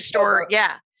artist or,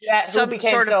 who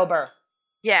became sober.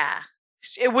 Yeah.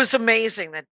 It was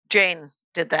amazing that Jane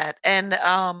did that. And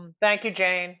thank you,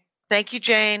 Jane. Thank you,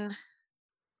 Jane.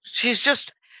 She's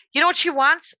just, you know what she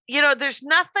wants? There's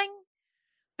nothing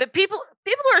that people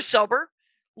who are sober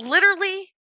literally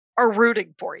are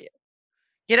rooting for you.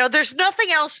 There's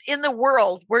nothing else in the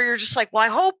world where you're just like, well,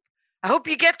 I hope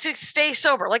you get to stay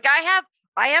sober. Like I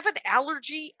have an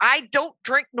allergy. I don't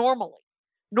drink normally.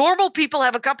 Normal people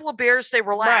have a couple of beers, they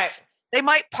relax. Right. They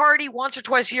might party once or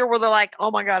twice a year where they're like,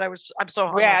 oh my God, I'm so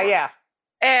hungover. Yeah.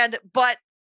 But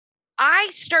I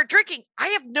start drinking. I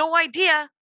have no idea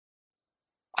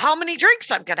how many drinks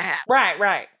I'm going to have.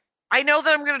 Right. I know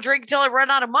that I'm going to drink until I run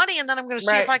out of money, and then I'm going to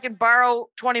see if I can borrow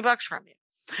 $20 from you.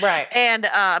 Right. And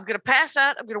I'm going to pass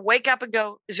out. I'm going to wake up and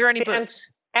go, is there any booze?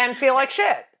 And feel like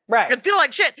shit. Right. And feel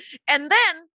like shit. And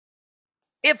then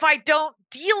if I don't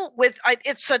deal with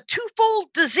it's a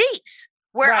twofold disease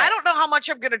where I don't know how much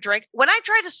I'm going to drink. When I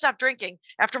tried to stop drinking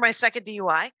after my second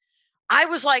DUI, I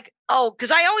was like,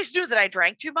 because I always knew that I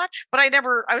drank too much, but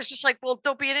I was just like, well,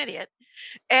 don't be an idiot.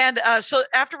 And so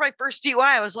after my first DUI,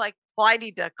 I was like, well, I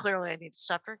need to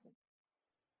stop drinking.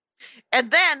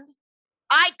 And then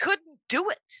I couldn't do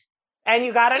it. And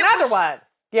you got another one.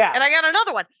 Yeah. And I got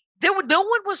another one. No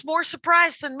one was more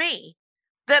surprised than me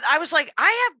that I was like,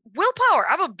 I have willpower.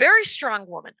 I'm a very strong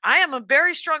woman. I am a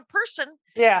very strong person.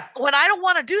 Yeah. When I don't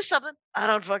want to do something, I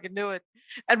don't fucking do it.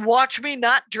 And watch me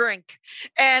not drink.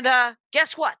 And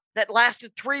guess what? That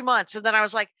lasted 3 months. And then I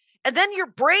was like, and then your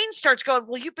brain starts going,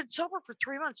 well, you've been sober for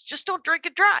 3 months. Just don't drink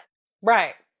and drive.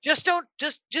 Right. Just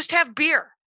have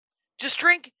beer. Just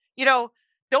drink,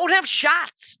 don't have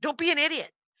shots. Don't be an idiot.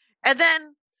 And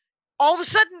then all of a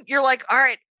sudden you're like, all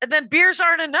right. And then beers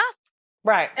aren't enough.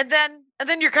 Right. And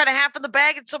then you're kind of half in the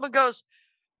bag and someone goes,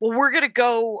 well, we're going to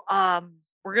go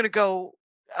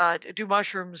do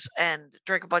mushrooms and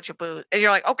drink a bunch of booze. And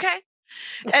you're like, okay.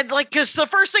 And like, because the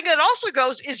first thing that also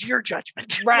goes is your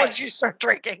judgment once you start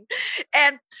drinking.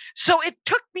 And so it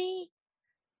took me,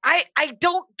 I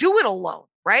don't do it alone,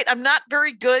 right? I'm not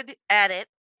very good at it.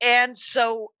 And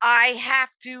so I have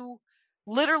to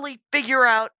literally figure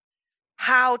out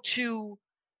how to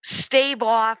stave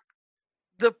off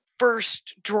the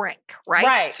first drink,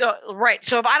 right? So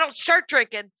if I don't start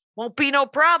drinking, won't be no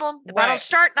problem. If I don't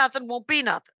start nothing, won't be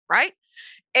nothing, right?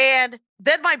 And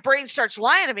then my brain starts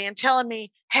lying to me and telling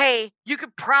me, hey, you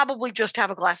could probably just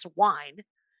have a glass of wine.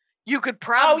 You could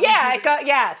probably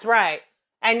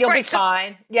and you'll be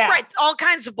fine. All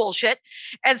kinds of bullshit.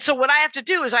 And so what I have to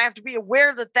do is I have to be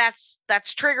aware that that's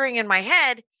triggering in my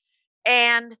head,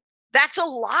 and that's a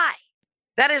lie.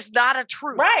 That is not a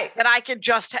truth. That I can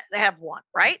just have one,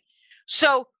 right?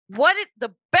 So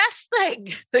the best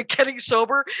thing that getting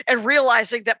sober and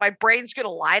realizing that my brain's going to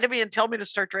lie to me and tell me to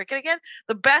start drinking again,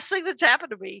 the best thing that's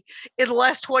happened to me in the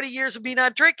last 20 years of me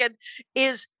not drinking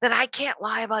is that I can't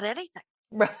lie about anything.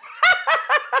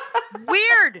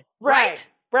 Weird, right?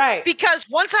 Because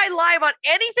once I lie about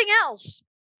anything else,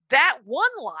 that one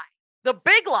lie, the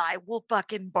big lie, will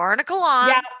fucking barnacle on.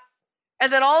 Yeah.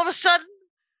 And then all of a sudden,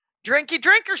 Drinky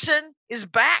Drinkerson is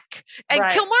back. And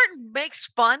Kilmartin makes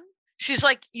fun. She's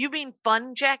like, you mean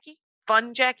fun, Jackie?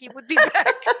 Fun, Jackie would be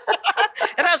back.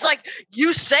 And I was like,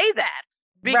 you say that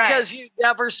because you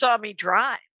never saw me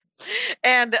drive.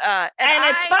 And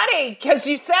it's funny because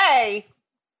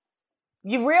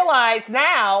you realize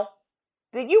now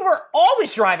that you were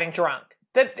always driving drunk.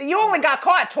 That you only got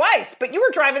caught twice, but you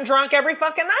were driving drunk every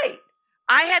fucking night.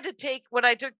 I had to take, when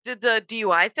I did the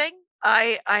DUI thing,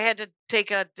 I had to take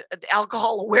an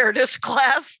alcohol awareness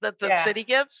class that the city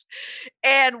gives.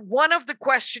 And one of the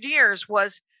questionnaires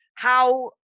was,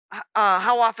 how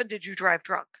often did you drive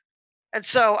drunk? And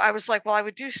so I was like, well, I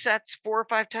would do sets 4 or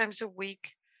 5 times a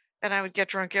week, and I would get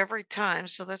drunk every time.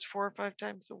 So that's 4 or 5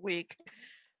 times a week.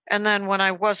 And then when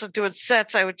I wasn't doing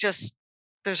sets, I would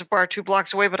there's a bar 2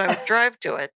 blocks away, but I would drive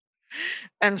to it.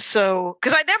 And so,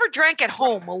 because I never drank at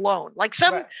home alone. Like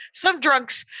some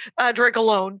drunks drink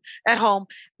alone at home,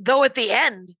 though at the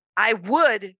end, I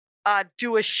would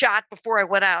do a shot before I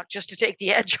went out just to take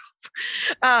the edge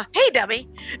off. Hey, dummy.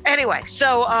 Anyway,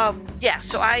 so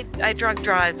so I drunk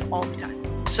drive all the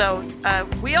time. So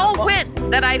we all win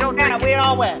that I don't drink. Yeah, we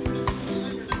all win.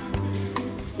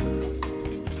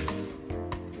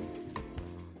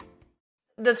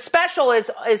 The special is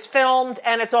filmed,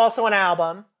 and it's also an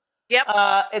album. Yep.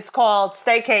 It's called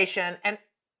Staycation,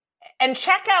 and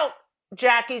check out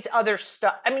Jackie's other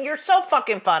stuff. I mean, you're so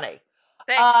fucking funny.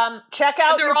 Thanks. Check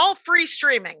out. They're all free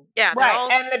streaming. Yeah.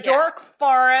 And the Dork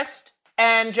Forest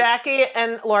and Jackie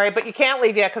and Lori, but you can't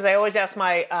leave yet because I always ask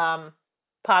my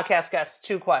podcast guests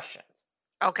 2 questions.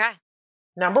 Okay.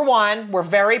 Number 1, we're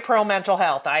very pro mental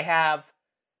health. I have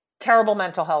terrible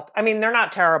mental health. I mean, they're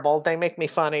not terrible. They make me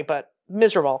funny, but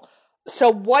miserable. So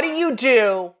what do you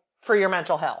do for your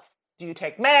mental health? Do you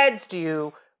take meds? Do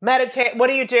you meditate? What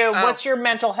do you do? Oh. What's your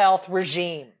mental health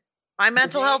regime? My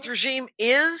mental health regime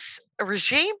is a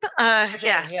regime.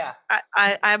 Yes. Yeah.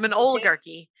 I'm an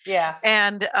oligarchy. Yeah.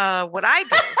 And what I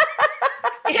do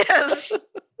is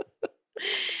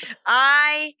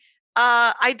I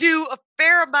do a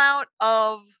fair amount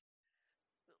of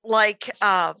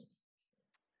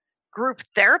group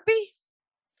therapy.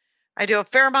 I do a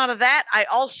fair amount of that. I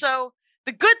also,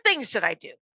 the good things that I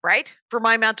do, right, for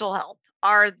my mental health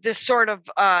are this sort of,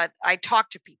 I talk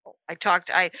to people.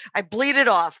 I bleed it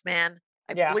off, man.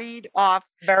 I bleed off.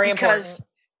 Very because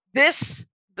important.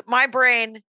 My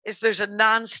brain there's a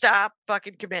nonstop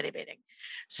fucking committee meeting.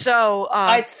 So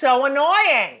it's so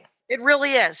annoying. It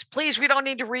really is. Please, we don't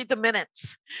need to read the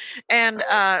minutes. And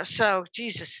so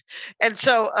Jesus. And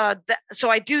so so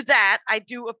I do that. I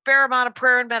do a fair amount of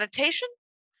prayer and meditation.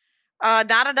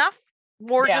 Not enough.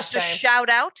 More just same. A shout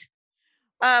out.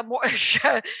 More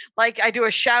like I do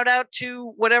a shout out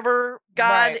to whatever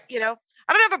God,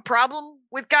 I don't have a problem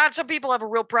with God. Some people have a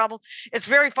real problem. It's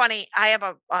very funny.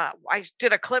 I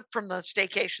did a clip from the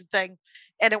staycation thing,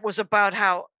 and it was about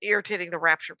how irritating the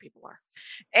rapture people are.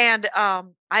 And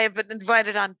I have been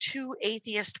invited on 2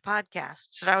 atheist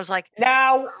podcasts, and I was like,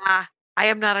 now I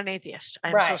am not an atheist.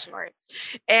 I'm so sorry.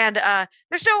 And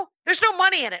there's no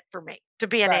money in it for me to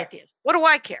be an atheist. What do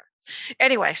I care?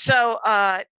 Anyway, so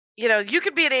you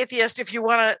could be an atheist if you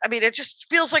want to. I mean, it just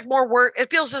feels like more work.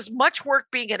 It feels as much work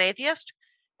being an atheist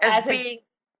as being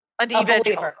an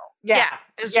evangelical.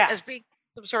 As being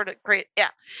some sort of great. Yeah.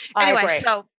 Anyway,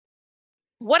 so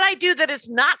what I do that is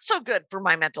not so good for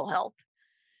my mental health,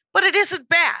 but it isn't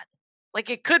bad. Like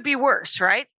it could be worse,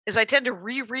 right? Is I tend to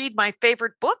reread my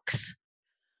favorite books.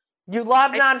 You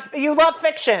love you love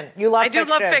fiction. You love fiction. I do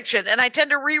love fiction, and I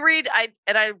tend to reread.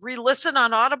 I re-listen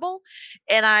on Audible,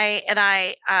 and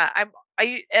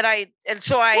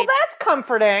so Well, that's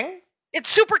comforting. It's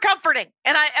super comforting.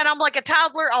 And I'm like a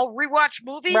toddler. I'll rewatch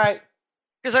movies. Right.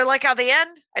 Because I like how they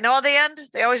end. I know how they end.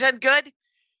 They always end good.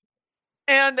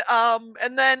 And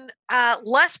then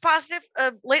less positive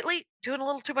lately, doing a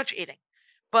little too much eating.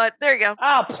 But there you go.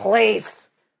 Oh, please.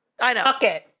 I know. Fuck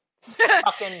it.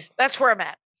 Fucking... That's where I'm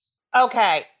at.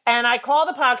 Okay. And I call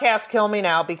the podcast Kill Me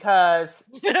Now because,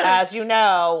 as you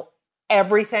know,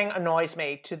 everything annoys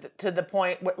me to the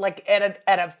point where, like, at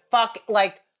a fuck,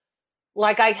 like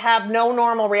I have no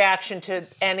normal reaction to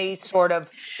any sort of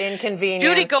inconvenience.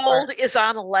 Judy Gold is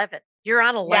on 11. You're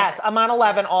on 11. Yes, I'm on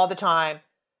 11 all the time.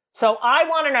 So I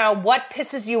want to know what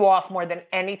pisses you off more than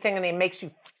anything and it makes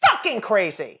you fucking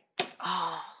crazy.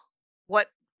 Oh, what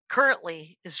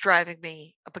currently is driving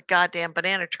me up a goddamn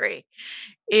banana tree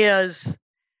is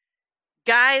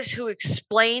guys who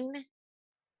explain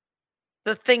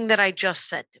the thing that I just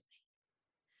said to me.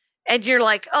 And you're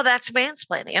like, oh, that's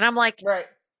mansplaining. And I'm like, right.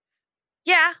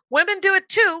 Yeah, women do it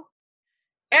too.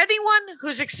 Anyone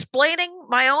who's explaining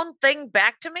my own thing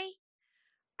back to me,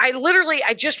 I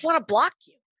just want to block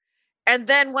you. And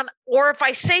then if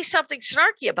I say something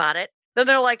snarky about it, then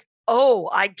they're like,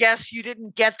 oh, I guess you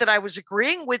didn't get that I was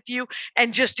agreeing with you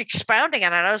and just expounding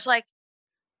on it. I was like,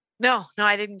 no,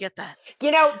 I didn't get that. You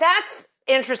know, that's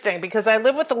interesting because I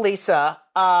live with Elisa,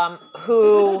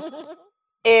 who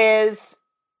is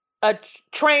a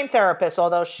trained therapist,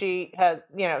 although she has,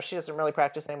 she doesn't really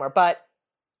practice anymore, but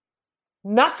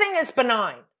nothing is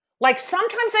benign. Like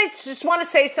sometimes I just want to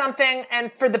say something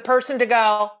and for the person to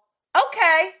go,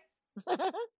 okay,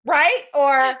 right?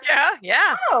 Or,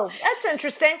 yeah. Oh, that's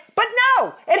interesting. But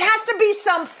no, it has to be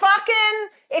some fucking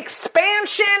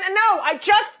expansion. No, I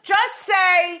just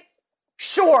say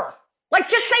sure. Like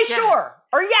just say sure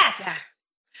or yes. Yeah.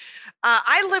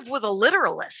 I live with a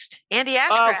literalist, Andy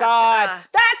Ashcraft. Oh, God.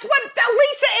 That's what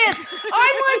Lisa is.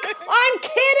 I'm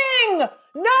kidding.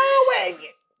 No way.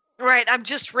 Right. I'm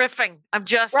just riffing.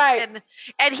 right.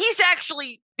 And he's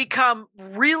actually become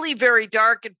really very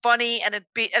dark and funny. And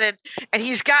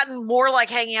he's gotten more like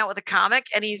hanging out with a comic.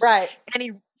 And he's right.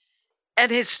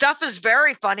 And his stuff is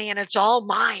very funny. And it's all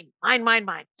mine. Right.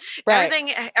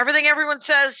 Everything everyone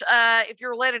says, if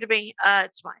you're related to me,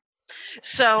 it's mine.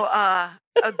 So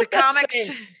the comics,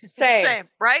 same,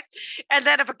 right? And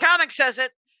then if a comic says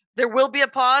it, there will be a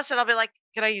pause, and I'll be like,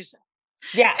 "Can I use that?"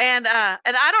 Yeah. And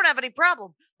I don't have any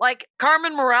problem. Like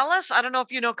Carmen Morales, I don't know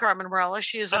if you know Carmen Morales.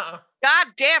 She is a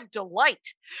goddamn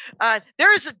delight.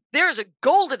 There is a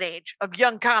golden age of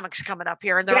young comics coming up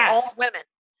here, and they're all women.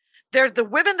 They're the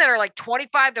women that are like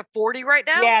 25 to 40 right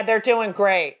now. Yeah, they're doing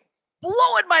great.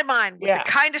 Blowing my mind with the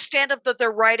kind of stand-up that they're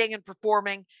writing and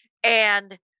performing,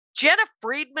 and Jenna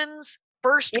Friedman's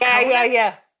first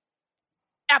Conan,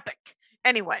 epic.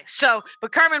 Anyway,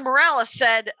 but Carmen Morales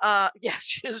said, yes,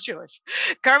 she is Jewish.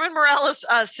 Carmen Morales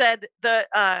said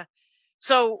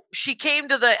so she came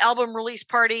to the album release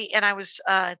party, and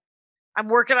I'm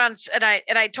working on, and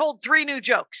I told 3 new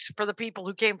jokes for the people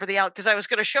who came for the album because I was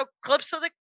going to show clips of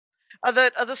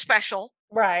the special.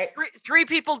 Right. 3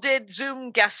 people did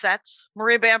Zoom guest sets: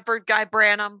 Maria Bamford, Guy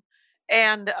Branum,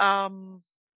 and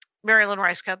Marilyn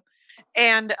Rice Cub.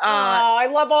 And I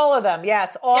love all of them.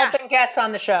 Yes, all been guests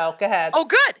on the show. Go ahead. Oh,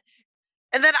 good.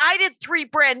 And then I did 3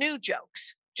 brand new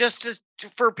jokes just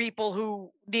for people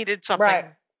who needed something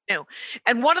new.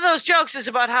 And one of those jokes is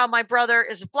about how my brother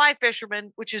is a fly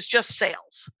fisherman, which is just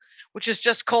sales, which is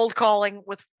just cold calling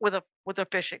with a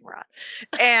fishing rod.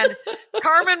 And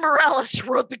Carmen Morales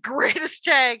wrote the greatest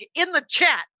tag in the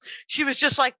chat. She was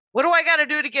just like, "What do I got to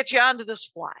do to get you onto this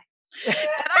fly?" And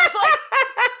I was like,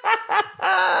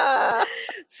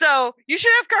 so you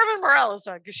should have Carmen Morales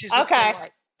on because she's okay.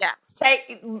 Yeah.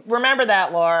 Remember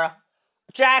that, Laura.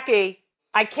 Jackie,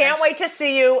 I can't wait to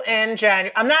see you in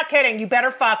January. I'm not kidding. You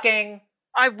better fucking.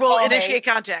 I will initiate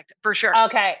contact for sure.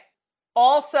 Okay.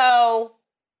 Also,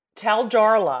 tell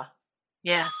Darla.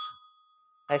 Yes.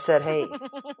 I said, hey.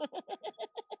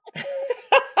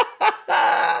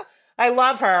 I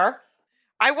love her.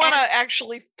 I want to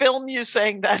actually film you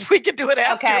saying that. We could do it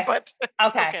after, but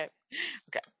okay.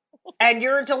 And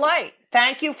you're a delight.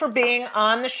 Thank you for being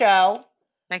on the show.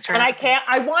 Thanks for having me.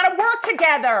 I want to work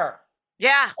together.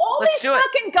 Yeah. All these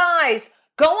fucking guys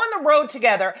go on the road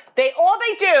together. They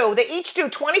each do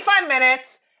 25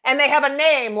 minutes and they have a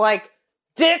name like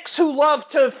dicks who love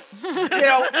to,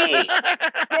 eat,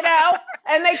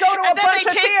 and they go to a bunch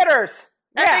of theaters.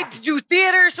 And they do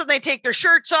theaters and they take their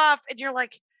shirts off and you're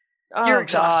like, you're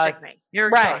exhausting me. You're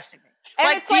exhausting me.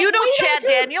 And like, do you know Chad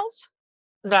Daniels?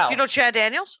 No. You know Chad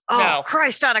Daniels? Oh, No.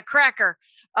 Christ on a cracker.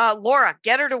 Laura,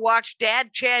 get her to watch Dad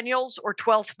Daniels or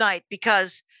 12th Night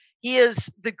because he is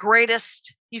the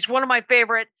greatest. He's one of my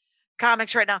favorite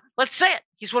comics right now. Let's say it.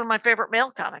 He's one of my favorite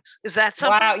male comics. Is that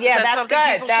something? Wow. Yeah, that's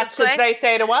good. That's what they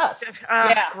say to us.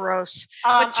 Yeah. Gross.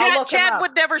 But Chad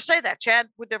would never say that. Chad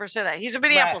would never say that. He's a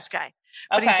Minneapolis guy.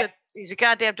 But he's a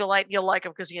goddamn delight, and you'll like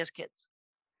him because he has kids.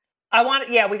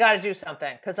 We got to do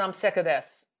something because I'm sick of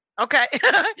this. Okay.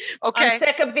 Okay. I'm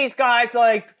sick of these guys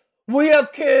like, we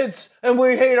have kids and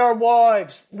we hate our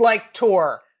wives, like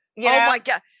tour. You know? Oh my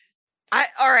God.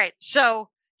 All right. So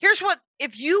here's what,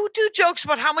 if you do jokes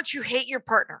about how much you hate your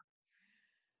partner,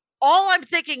 all I'm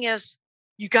thinking is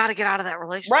you got to get out of that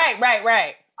relationship.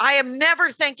 Right. I am never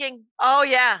thinking, oh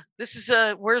yeah, this is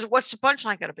what's the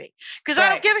punchline going to be? Because I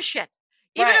don't give a shit.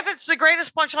 Even if it's the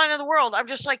greatest punchline in the world, I'm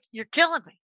just like, you're killing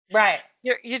me. Right.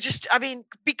 You just, I mean,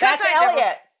 because that's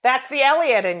Elliot. That's the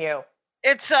Elliot in you.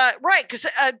 It's right. Because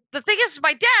the thing is,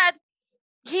 my dad,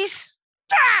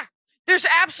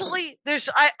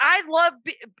 I love,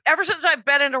 ever since I've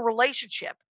been in a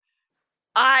relationship,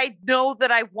 I know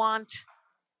that I want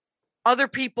other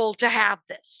people to have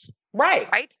this. Right.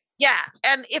 Right. Yeah.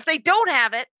 And if they don't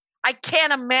have it, I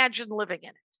can't imagine living in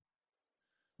it.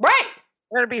 Right.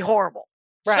 It'd be horrible.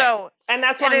 Right. So, and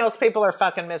that's why most people are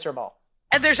fucking miserable.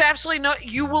 And there's absolutely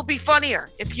you will be funnier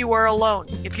if you are alone,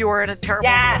 if you are in a terrible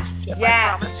relationship.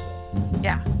 I promise.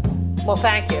 Yeah. Well,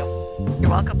 thank you. You're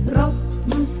welcome.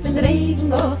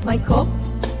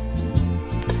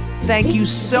 Thank you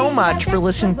so much for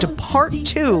listening to part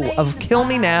 2 of Kill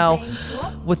Me Now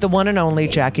with the one and only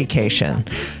Jackie Kashian.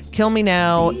 Kill Me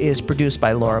Now is produced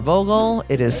by Laura Vogel.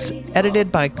 It is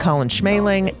edited by Colin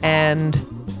Schmaling, and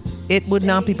it would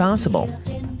not be possible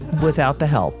without the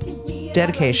help,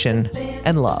 dedication,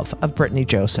 and love of Brittany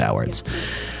Jo Sowards.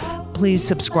 Please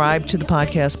subscribe to the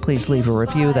podcast. Please leave a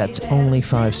review. That's only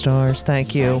 5 stars.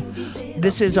 Thank you.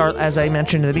 This is as I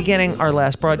mentioned in the beginning, our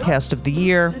last broadcast of the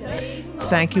year.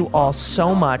 Thank you all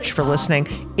so much for listening.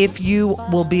 If you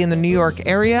will be in the New York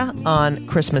area on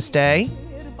Christmas Day,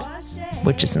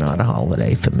 which is not a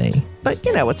holiday for me, but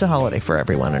it's a holiday for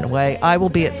everyone in a way, I will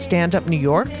be at Stand Up New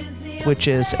York, which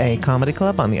is a comedy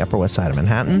club on the Upper West Side of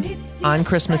Manhattan, on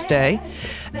Christmas Day.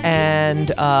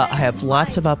 And I have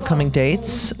lots of upcoming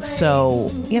dates.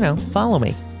 So, follow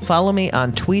me. Follow me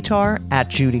on Twitter at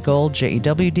Judy Gold,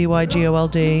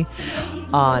 JEWDYGOLD.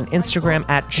 On Instagram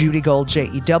at Judy Gold,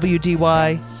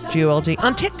 JEWDYGOLD.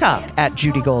 On TikTok at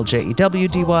Judy Gold,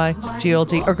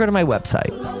 JEWDYGOLD. Or go to my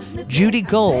website,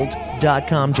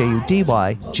 judygold.com,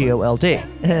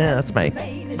 JUDYGOLD. That's my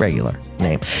regular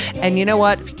name. And you know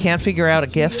what? If you can't figure out a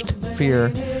gift for your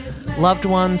loved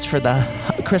ones for the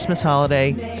Christmas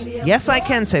holiday, yes, I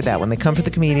can say that when they come for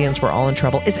the comedians, we're all in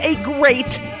trouble, is a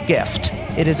great gift.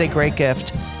 It is a great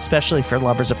gift, especially for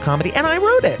lovers of comedy. And I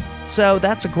wrote it. So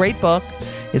that's a great book.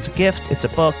 It's a gift. It's a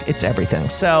book. It's everything.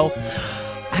 So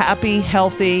happy,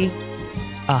 healthy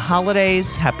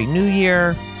holidays. Happy New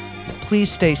Year. Please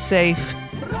stay safe.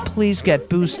 Please get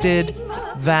boosted,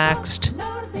 vaxxed,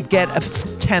 get a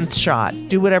 10th shot.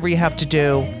 Do whatever you have to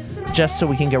do just so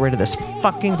we can get rid of this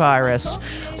fucking virus.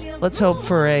 Let's hope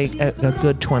for a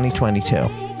good 2022.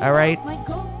 All right?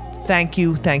 Thank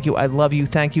you. I love you.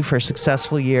 Thank you for a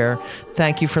successful year.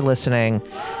 Thank you for listening.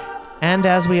 And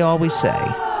as we always say,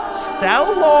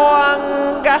 so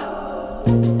long.